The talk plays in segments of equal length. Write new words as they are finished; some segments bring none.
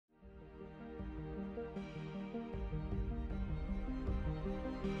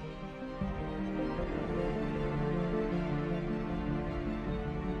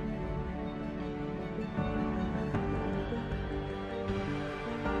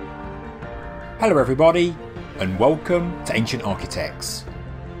Hello everybody, and welcome to Ancient Architects.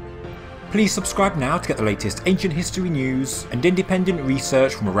 Please subscribe now to get the latest ancient history news and independent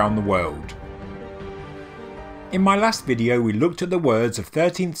research from around the world. In my last video we looked at the words of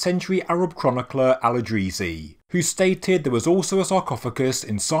 13th century Arab chronicler Al-Idrisi, who stated there was also a sarcophagus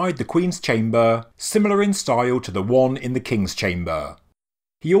inside the Queen's chamber, similar in style to the one in the King's chamber.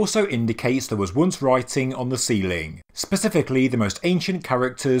 He also indicates there was once writing on the ceiling, specifically the most ancient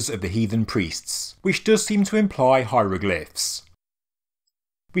characters of the heathen priests, which does seem to imply hieroglyphs.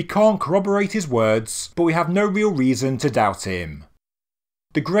 We can't corroborate his words, but we have no real reason to doubt him.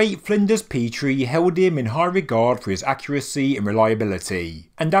 The great Flinders Petrie held him in high regard for his accuracy and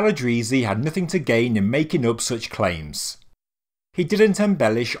reliability, and Al-Idrisi had nothing to gain in making up such claims. He didn't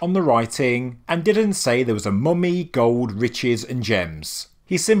embellish on the writing, and didn't say there was a mummy, gold, riches and gems.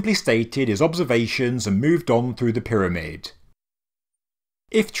 He simply stated his observations and moved on through the pyramid.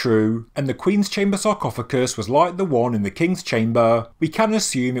 If true, and the Queen's chamber sarcophagus was like the one in the King's chamber, we can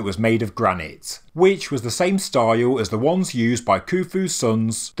assume it was made of granite, which was the same style as the ones used by Khufu's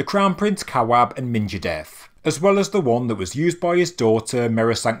sons, the Crown Prince Khawab and Menkaure, as well as the one that was used by his daughter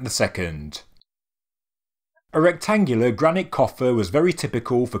Meresank II. A rectangular granite coffer was very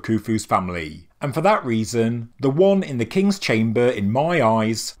typical for Khufu's family, and for that reason, the one in the King's chamber in my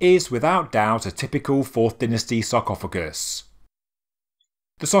eyes is without doubt a typical 4th dynasty sarcophagus.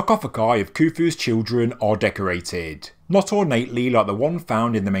 The sarcophagi of Khufu's children are decorated, not ornately like the one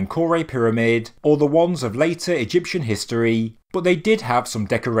found in the Menkaure pyramid or the ones of later Egyptian history, but they did have some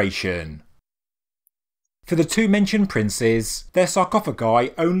decoration. For the two mentioned princes, their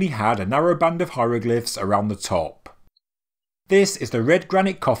sarcophagi only had a narrow band of hieroglyphs around the top. This is the red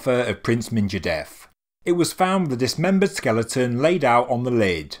granite coffer of Prince Menkaure. It was found with a dismembered skeleton laid out on the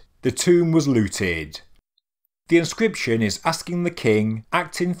lid. The tomb was looted. The inscription is asking the king,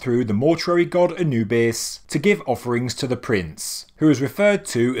 acting through the mortuary god Anubis, to give offerings to the prince, who is referred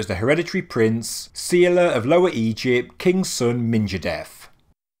to as the hereditary prince, sealer of Lower Egypt, King's son Menkaure.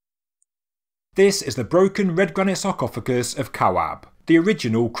 This is the broken red granite sarcophagus of Khawab, the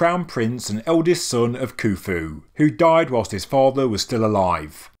original crown prince and eldest son of Khufu, who died whilst his father was still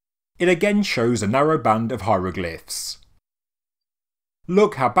alive. It again shows a narrow band of hieroglyphs.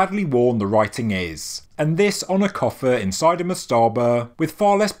 Look how badly worn the writing is, and this on a coffer inside a mastaba with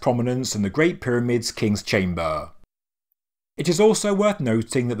far less prominence than the Great Pyramid's King's chamber. It is also worth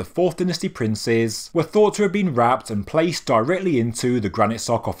noting that the 4th dynasty princes were thought to have been wrapped and placed directly into the granite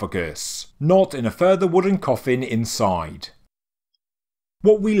sarcophagus, not in a further wooden coffin inside.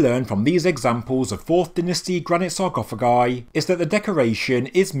 What we learn from these examples of 4th dynasty granite sarcophagi is that the decoration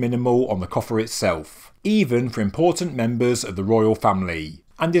is minimal on the coffer itself, even for important members of the royal family,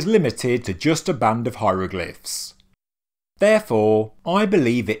 and is limited to just a band of hieroglyphs. Therefore, I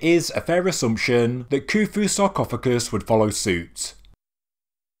believe it is a fair assumption that Khufu's sarcophagus would follow suit.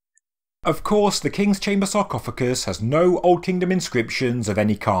 Of course, the King's chamber sarcophagus has no Old Kingdom inscriptions of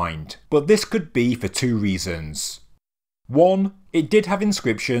any kind, but this could be for two reasons. One, it did have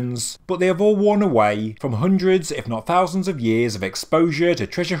inscriptions, but they have all worn away from hundreds if not thousands of years of exposure to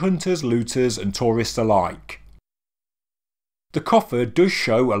treasure hunters, looters and tourists alike. The coffer does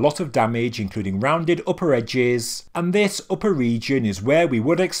show a lot of damage, including rounded upper edges, and this upper region is where we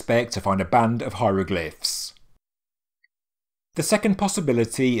would expect to find a band of hieroglyphs. The second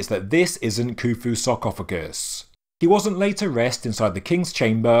possibility is that this isn't Khufu's sarcophagus. He wasn't laid to rest inside the King's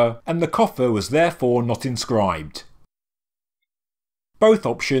chamber, and the coffer was therefore not inscribed. Both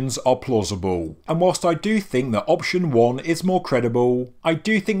options are plausible, and whilst I do think that option 1 is more credible, I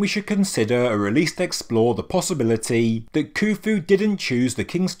do think we should consider or at least explore the possibility that Khufu didn't choose the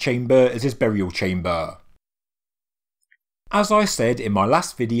King's chamber as his burial chamber. As I said in my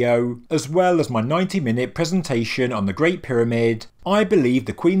last video, as well as my 90-minute presentation on the Great Pyramid, I believe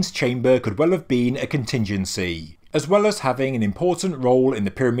the Queen's chamber could well have been a contingency, as well as having an important role in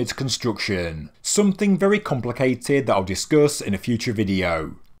the pyramid's construction, something very complicated that I'll discuss in a future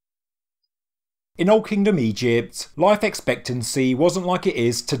video. In Old Kingdom Egypt, life expectancy wasn't like it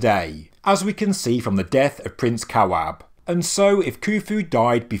is today, as we can see from the death of Prince Khawab, and so if Khufu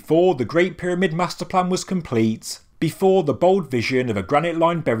died before the Great Pyramid master plan was complete, before the bold vision of a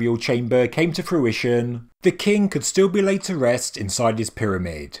granite-lined burial chamber came to fruition, the king could still be laid to rest inside his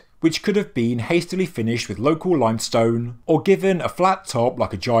pyramid, which could have been hastily finished with local limestone, or given a flat top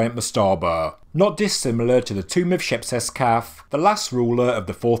like a giant mastaba, not dissimilar to the tomb of Shepseskaf, the last ruler of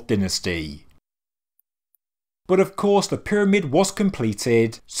the 4th dynasty. But of course the pyramid was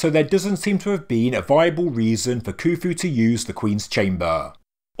completed, so there doesn't seem to have been a viable reason for Khufu to use the Queen's chamber.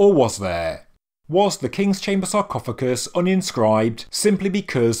 Or was there? Was the King's Chamber sarcophagus uninscribed simply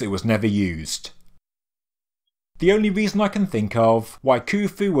because it was never used? The only reason I can think of why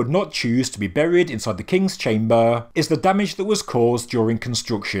Khufu would not choose to be buried inside the King's Chamber is the damage that was caused during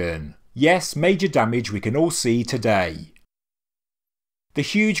construction. Yes, major damage we can all see today. The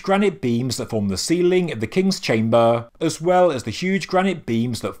huge granite beams that form the ceiling of the King's Chamber, as well as the huge granite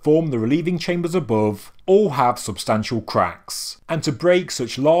beams that form the relieving chambers above, all have substantial cracks, and to break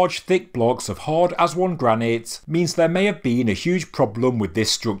such large thick blocks of hard as-one granite means there may have been a huge problem with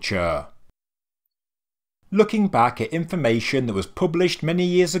this structure. Looking back at information that was published many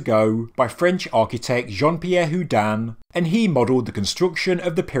years ago by French architect Jean-Pierre Houdin, and he modelled the construction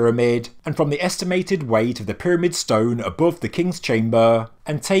of the pyramid, and from the estimated weight of the pyramid stone above the King's Chamber,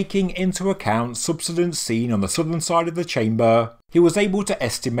 and taking into account subsidence seen on the southern side of the chamber, he was able to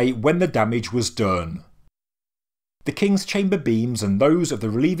estimate when the damage was done. The King's Chamber beams and those of the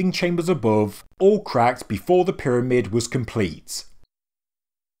relieving chambers above all cracked before the pyramid was complete.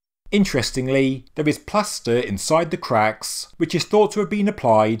 Interestingly, there is plaster inside the cracks, which is thought to have been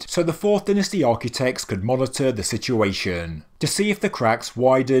applied so the 4th Dynasty architects could monitor the situation, to see if the cracks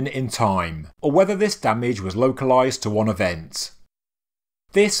widen in time, or whether this damage was localised to one event.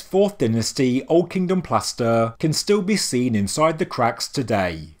 This 4th Dynasty Old Kingdom plaster can still be seen inside the cracks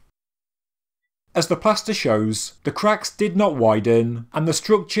today. As the plaster shows, the cracks did not widen, and the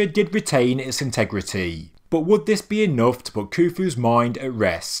structure did retain its integrity. But would this be enough to put Khufu's mind at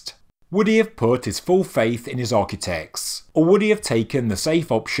rest? Would he have put his full faith in his architects, or would he have taken the safe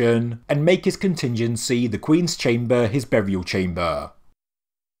option and make his contingency the Queen's Chamber his burial chamber?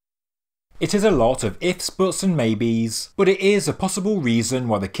 It is a lot of ifs, buts and maybes, but it is a possible reason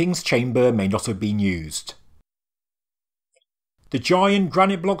why the King's Chamber may not have been used. The giant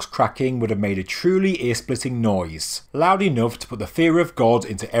granite blocks cracking would have made a truly ear-splitting noise, loud enough to put the fear of God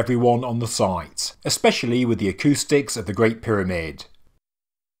into everyone on the site, especially with the acoustics of the Great Pyramid.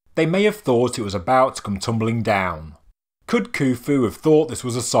 They may have thought it was about to come tumbling down. Could Khufu have thought this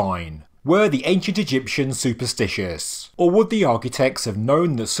was a sign? Were the ancient Egyptians superstitious? Or would the architects have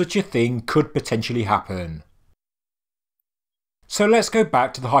known that such a thing could potentially happen? So let's go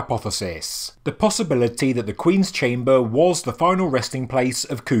back to the hypothesis, the possibility that the Queen's Chamber was the final resting place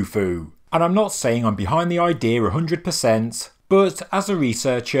of Khufu. And I'm not saying I'm behind the idea 100%, but as a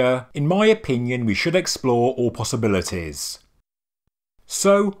researcher, in my opinion we should explore all possibilities.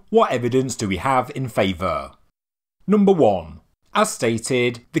 So, what evidence do we have in favour? Number 1. As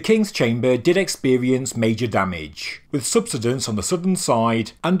stated, the King's Chamber did experience major damage, with subsidence on the southern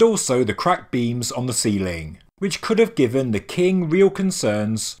side and also the cracked beams on the ceiling, which could have given the King real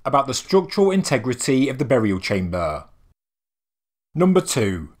concerns about the structural integrity of the burial chamber. Number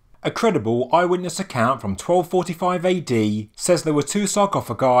 2. A credible eyewitness account from 1245 AD says there were 2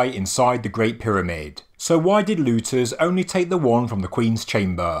 sarcophagi inside the Great Pyramid, so why did looters only take the one from the Queen's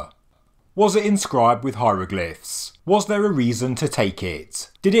Chamber? Was it inscribed with hieroglyphs? Was there a reason to take it?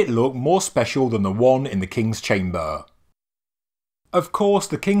 Did it look more special than the one in the King's Chamber? Of course,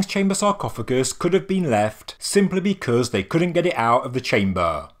 the King's Chamber sarcophagus could have been left simply because they couldn't get it out of the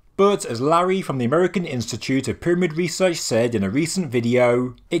chamber. But as Larry from the American Institute of Pyramid Research said in a recent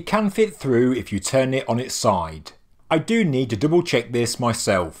video, it can fit through if you turn it on its side. I do need to double check this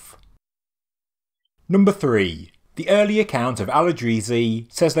myself. Number 3. The early account of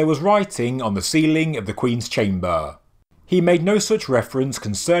Al-Idrisi says there was writing on the ceiling of the Queen's Chamber. He made no such reference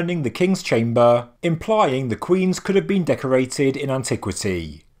concerning the King's Chamber, implying the Queen's could have been decorated in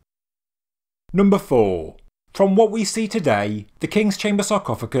antiquity. Number 4. From what we see today, the King's Chamber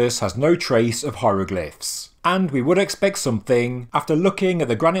sarcophagus has no trace of hieroglyphs, and we would expect something after looking at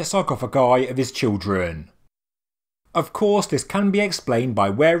the granite sarcophagi of his children. Of course, this can be explained by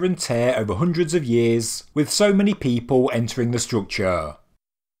wear and tear over hundreds of years, with so many people entering the structure.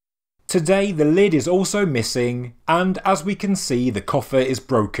 Today the lid is also missing, and as we can see the coffer is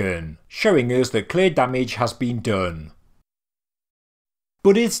broken, showing us that clear damage has been done.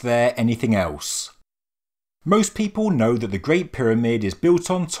 But is there anything else? Most people know that the Great Pyramid is built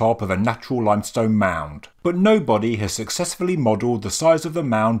on top of a natural limestone mound, but nobody has successfully modelled the size of the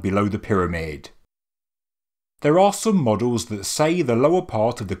mound below the pyramid. There are some models that say the lower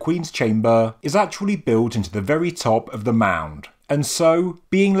part of the Queen's Chamber is actually built into the very top of the mound, and so,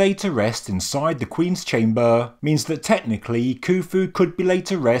 being laid to rest inside the Queen's Chamber means that technically Khufu could be laid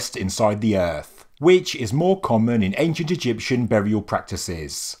to rest inside the earth, which is more common in ancient Egyptian burial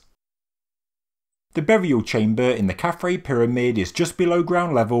practices. The burial chamber in the Khafre pyramid is just below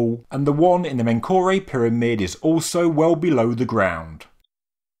ground level, and the one in the Menkaure pyramid is also well below the ground.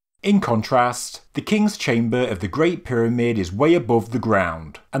 In contrast, the king's chamber of the Great Pyramid is way above the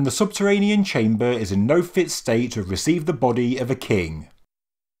ground, and the subterranean chamber is in no fit state to have received the body of a king.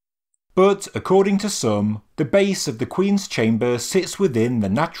 But, according to some, the base of the Queen's chamber sits within the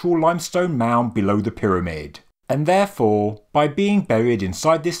natural limestone mound below the pyramid, and therefore, by being buried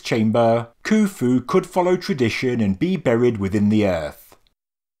inside this chamber, Khufu could follow tradition and be buried within the earth.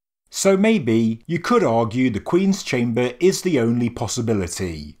 So maybe you could argue the Queen's chamber is the only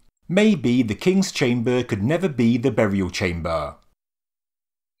possibility. Maybe the King's chamber could never be the burial chamber.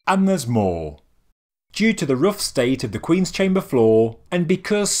 And there's more. Due to the rough state of the Queen's chamber floor, and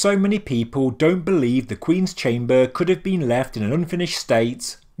because so many people don't believe the Queen's chamber could have been left in an unfinished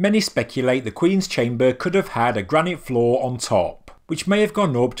state, many speculate the Queen's chamber could have had a granite floor on top, which may have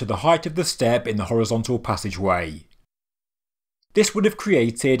gone up to the height of the step in the horizontal passageway. This would have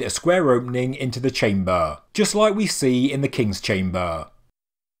created a square opening into the chamber, just like we see in the King's chamber.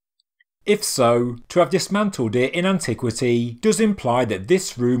 If so, to have dismantled it in antiquity does imply that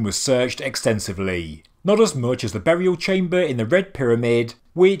this room was searched extensively, not as much as the burial chamber in the Red Pyramid,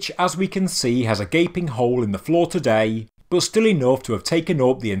 which as we can see has a gaping hole in the floor today, but still enough to have taken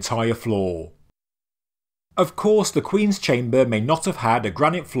up the entire floor. Of course, the Queen's chamber may not have had a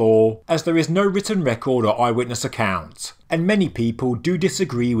granite floor, as there is no written record or eyewitness account, and many people do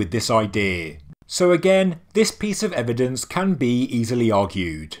disagree with this idea. So again, this piece of evidence can be easily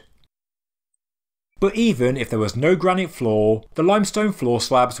argued. But even if there was no granite floor, the limestone floor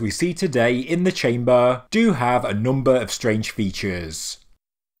slabs we see today in the chamber do have a number of strange features.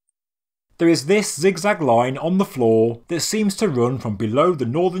 There is this zigzag line on the floor that seems to run from below the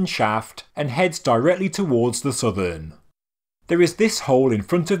northern shaft and heads directly towards the southern. There is this hole in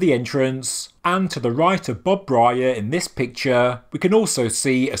front of the entrance, and to the right of Bob Brier in this picture we can also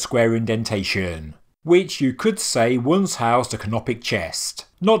see a square indentation, which you could say once housed a canopic chest,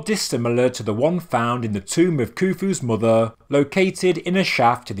 not dissimilar to the one found in the tomb of Khufu's mother, located in a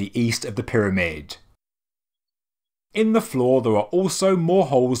shaft to the east of the pyramid. In the floor there are also more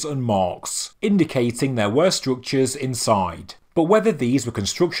holes and marks, indicating there were structures inside, but whether these were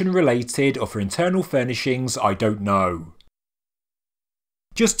construction related or for internal furnishings I don't know.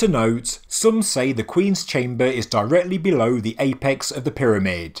 Just to note, some say the Queen's chamber is directly below the apex of the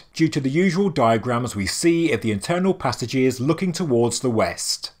pyramid, due to the usual diagrams we see of the internal passages looking towards the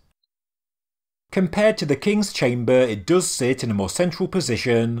west. Compared to the King's chamber, it does sit in a more central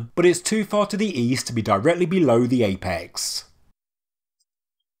position, but it's too far to the east to be directly below the apex.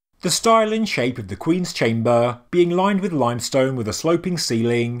 The style and shape of the Queen's chamber, being lined with limestone with a sloping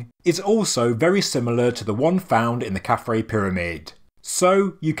ceiling, is also very similar to the one found in the Khafre pyramid.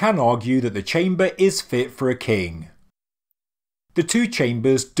 So you can argue that the chamber is fit for a king. The two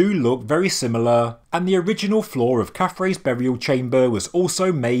chambers do look very similar, and the original floor of Khafre's burial chamber was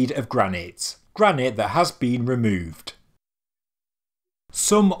also made of granite that has been removed.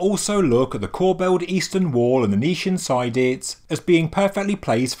 Some also look at the corbelled eastern wall and the niche inside it as being perfectly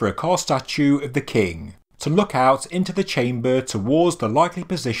placed for a cast statue of the king, to look out into the chamber towards the likely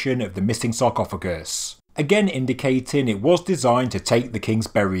position of the missing sarcophagus, again indicating it was designed to take the king's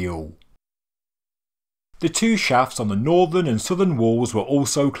burial. The two shafts on the northern and southern walls were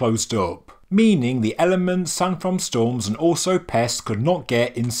also closed up, meaning the elements sand from storms and also pests could not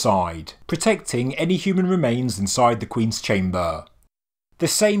get inside, protecting any human remains inside the Queen's chamber. The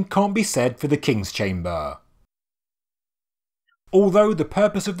same can't be said for the King's chamber. Although the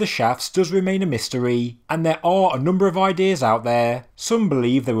purpose of the shafts does remain a mystery, and there are a number of ideas out there, some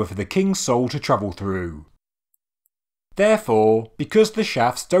believe they were for the King's soul to travel through. Therefore, because the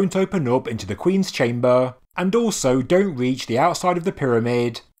shafts don't open up into the Queen's chamber, and also don't reach the outside of the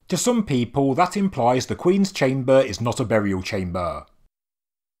pyramid, to some people that implies the Queen's chamber is not a burial chamber.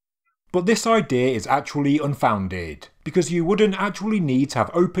 But this idea is actually unfounded, because you wouldn't actually need to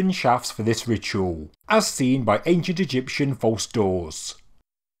have open shafts for this ritual, as seen by ancient Egyptian false doors.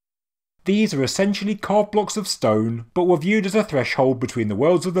 These are essentially carved blocks of stone, but were viewed as a threshold between the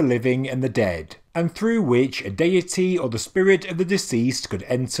worlds of the living and the dead, and through which a deity or the spirit of the deceased could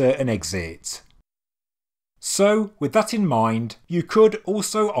enter and exit. So, with that in mind, you could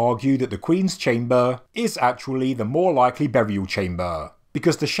also argue that the Queen's chamber is actually the more likely burial chamber,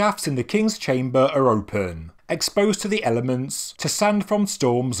 because the shafts in the King's chamber are open, exposed to the elements, to sand from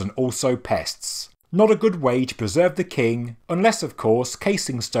storms and also pests. Not a good way to preserve the king, unless of course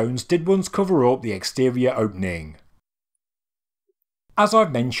casing stones did once cover up the exterior opening. As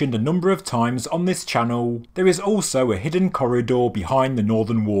I've mentioned a number of times on this channel, there is also a hidden corridor behind the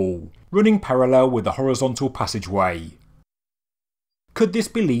northern wall, running parallel with the horizontal passageway. Could this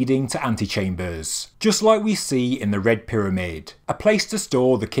be leading to antechambers, just like we see in the Red Pyramid, a place to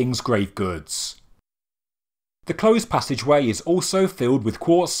store the king's grave goods? The closed passageway is also filled with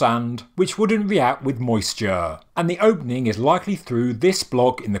quartz sand, which wouldn't react with moisture, and the opening is likely through this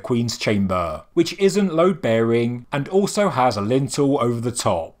block in the Queen's chamber, which isn't load bearing and also has a lintel over the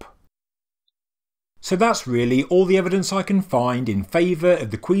top. So that's really all the evidence I can find in favour of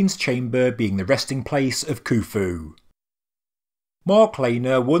the Queen's chamber being the resting place of Khufu. Mark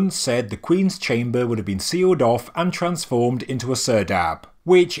Lehner once said the Queen's chamber would have been sealed off and transformed into a serdab,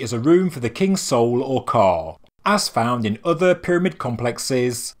 which is a room for the king's soul or ka, as found in other pyramid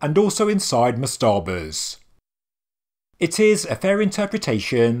complexes and also inside mastabas. It is a fair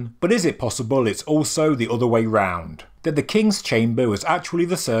interpretation, but is it possible it's also the other way round, that the king's chamber was actually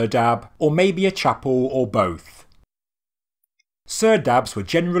the serdab, or maybe a chapel or both? Serdabs were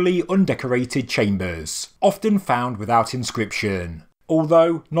generally undecorated chambers, often found without inscription,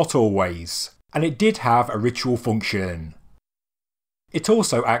 although not always, and it did have a ritual function. It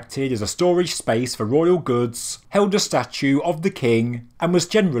also acted as a storage space for royal goods, held a statue of the king, and was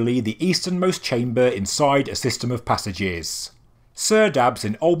generally the easternmost chamber inside a system of passages. Serdabs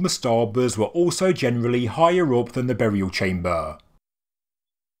in old mastabas were also generally higher up than the burial chamber.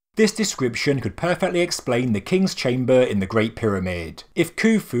 This description could perfectly explain the king's chamber in the Great Pyramid, if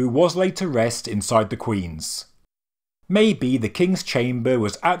Khufu was laid to rest inside the queen's. Maybe the king's chamber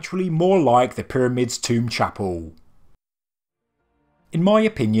was actually more like the pyramid's tomb chapel. In my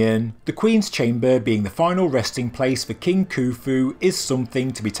opinion, the Queen's chamber being the final resting place for King Khufu is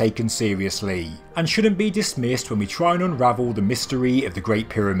something to be taken seriously, and shouldn't be dismissed when we try and unravel the mystery of the Great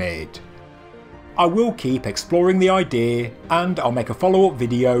Pyramid. I will keep exploring the idea, and I'll make a follow-up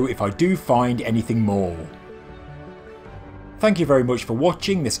video if I do find anything more. Thank you very much for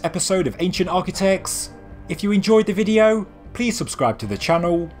watching this episode of Ancient Architects. If you enjoyed the video, please subscribe to the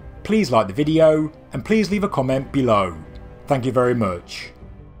channel, please like the video, and please leave a comment below. Thank you very much.